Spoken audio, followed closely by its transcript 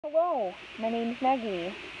Hello, my name is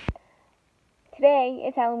Maggie. Today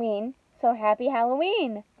is Halloween, so happy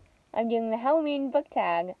Halloween! I'm doing the Halloween book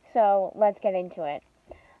tag, so let's get into it.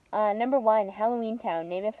 Number 1, Halloweentown.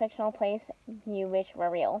 Name a fictional place you wish were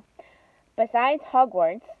real. Besides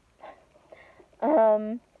Hogwarts,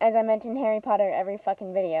 as I mentioned Harry Potter every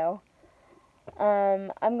fucking video,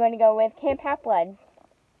 I'm going to go with Camp Half-Blood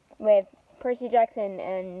with Percy Jackson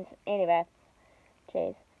and Annabeth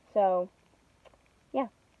Chase. So, yeah.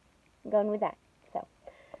 I'm going with that. So,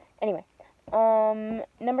 anyway.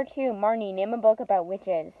 Number 2, Marnie. Name a book about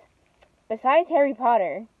witches. Besides Harry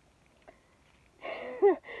Potter.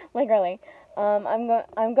 Like, really.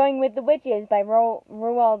 I'm going with The Witches by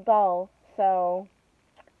Roald Dahl. So,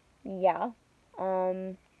 yeah.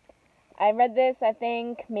 I read this, I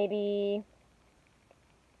think, maybe,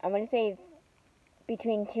 I'm going to say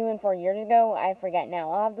between 2 and 4 years ago. I forget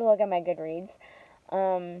now. I'll have to look at my Goodreads.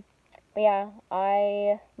 But yeah,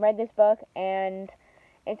 I read this book, and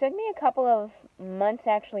it took me a couple of months to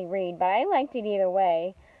actually read, but I liked it either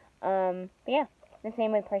way. But yeah, the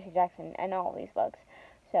same with Percy Jackson and all of these books.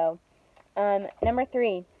 So, number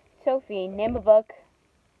 3, Sophie, name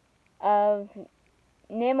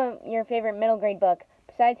your favorite middle grade book.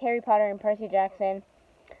 Besides Harry Potter and Percy Jackson,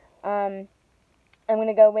 I'm going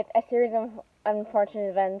to go with A Series of Unfortunate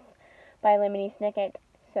Events by Lemony Snicket.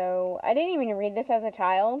 So, I didn't even read this as a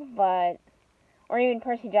child, or even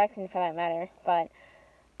Percy Jackson for that matter, but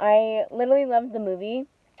I literally loved the movie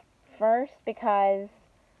first because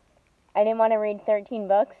I didn't want to read 13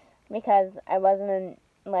 books because I wasn't,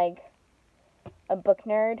 a book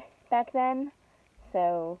nerd back then.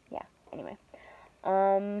 So, yeah, anyway.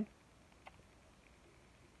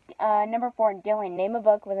 Number 4, Dylan, name a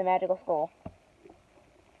book with a magical school.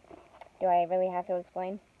 Do I really have to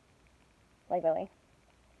explain? Like, really?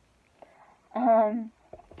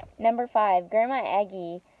 Number 5, Grandma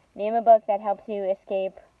Aggie, name a book that helps you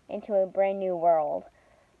escape into a brand new world.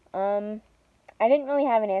 I didn't really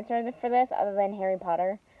have an answer for this other than Harry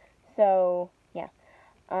Potter, so, yeah.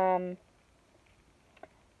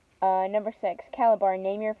 Number 6, Calabar,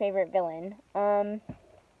 name your favorite villain. Well,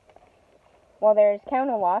 there's Count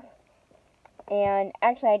Olaf, and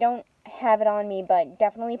actually I don't have it on me, but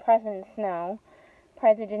definitely President Snow,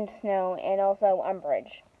 and also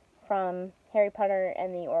Umbridge from Harry Potter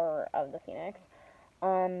and the Order of the Phoenix.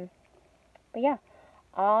 But yeah.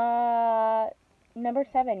 Number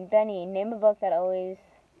 7, Benny, name a book that always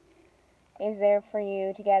is there for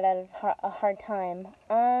you to get out of a hard time.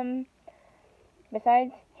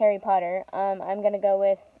 Besides Harry Potter, I'm gonna go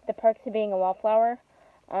with The Perks of Being a Wallflower.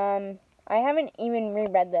 I haven't even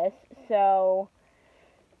reread this, so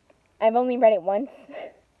I've only read it once.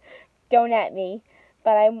 Don't at me.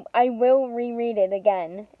 But I will reread it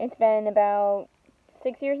again. It's been about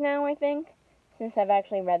 6 years now, I think, since I've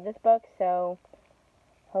actually read this book, so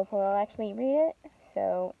hopefully I'll actually read it.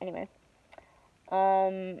 So, anyway.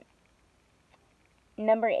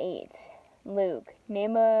 Number 8, Luke.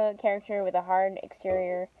 Name a character with a hard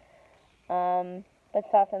exterior, but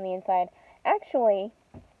soft on the inside. Actually,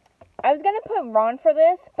 I was gonna put Ron for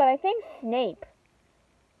this, but I think Snape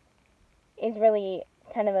is really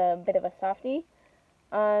kind of a bit of a softie.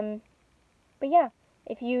 But yeah,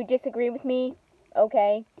 if you disagree with me,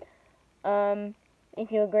 okay.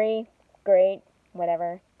 If you agree, great,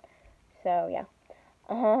 whatever. So, yeah.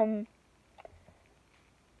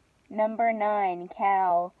 Number 9,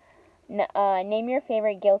 Cal. Name your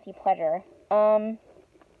favorite guilty pleasure.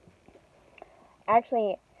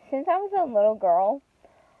 Actually, since I was a little girl,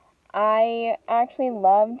 I actually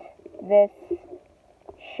loved this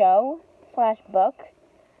show / book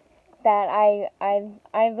that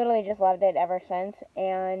I've literally just loved it ever since,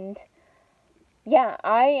 and yeah,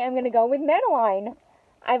 I am gonna go with Madeline.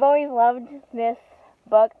 I've always loved this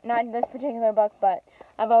book, not this particular book, but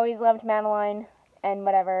I've always loved Madeline and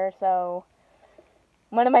whatever, so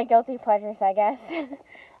one of my guilty pleasures, I guess.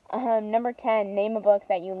 Number 10, name a book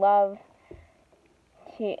that you love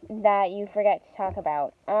that you forget to talk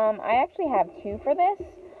about. I actually have 2 for this,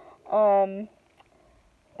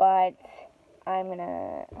 but I'm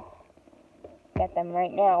gonna get them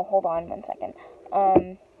right now. Hold on one second.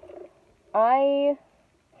 I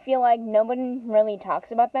feel like nobody really talks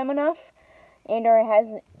about them enough, or has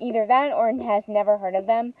either that or has never heard of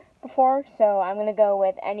them before, so I'm gonna go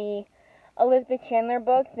with any Elizabeth Chandler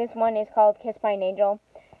book. This one is called Kissed by an Angel.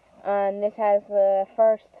 This has the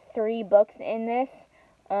first 3 books in this.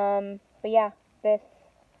 But yeah, this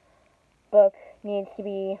book needs to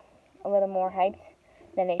be a little more hyped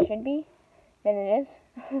than it should be, than it is.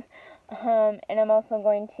 And I'm also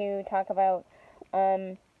going to talk about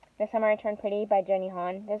The Summer I Turned Pretty by Jenny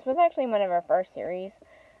Han. This was actually one of her first series.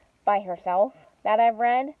 by herself that I've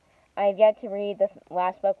read. I've yet to read the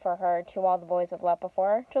last book for her, To All the Boys I've Loved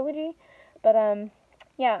Before trilogy. But,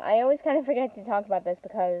 yeah, I always kind of forget to talk about this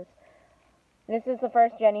because this is the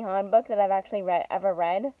first Jenny Han book that I've actually ever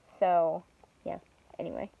read. So, yeah,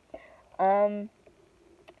 anyway.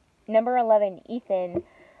 Number 11, Ethan.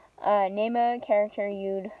 Name a character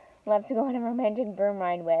you'd love to go on a romantic broom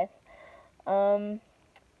ride with. I'm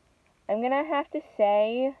gonna have to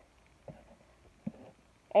say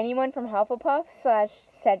anyone from Hufflepuff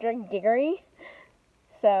 / Cedric Diggory.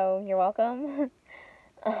 So, you're welcome.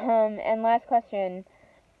 And last question.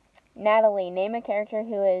 Natalie, name a character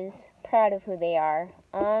who is proud of who they are.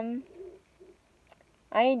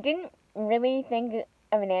 I didn't really think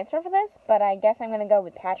of an answer for this, but I guess I'm gonna go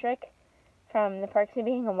with Patrick from The Perks of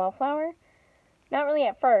Being a Wallflower. Not really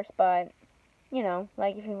at first, but, you know,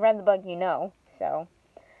 like, if you've read the book, you know, so.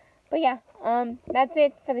 But yeah, that's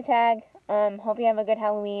it for the tag. Hope you have a good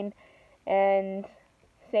Halloween, and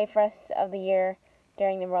safe rest of the year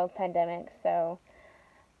during the world pandemic, so.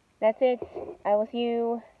 That's it. I will see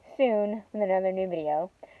you soon with another new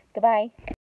video. Goodbye.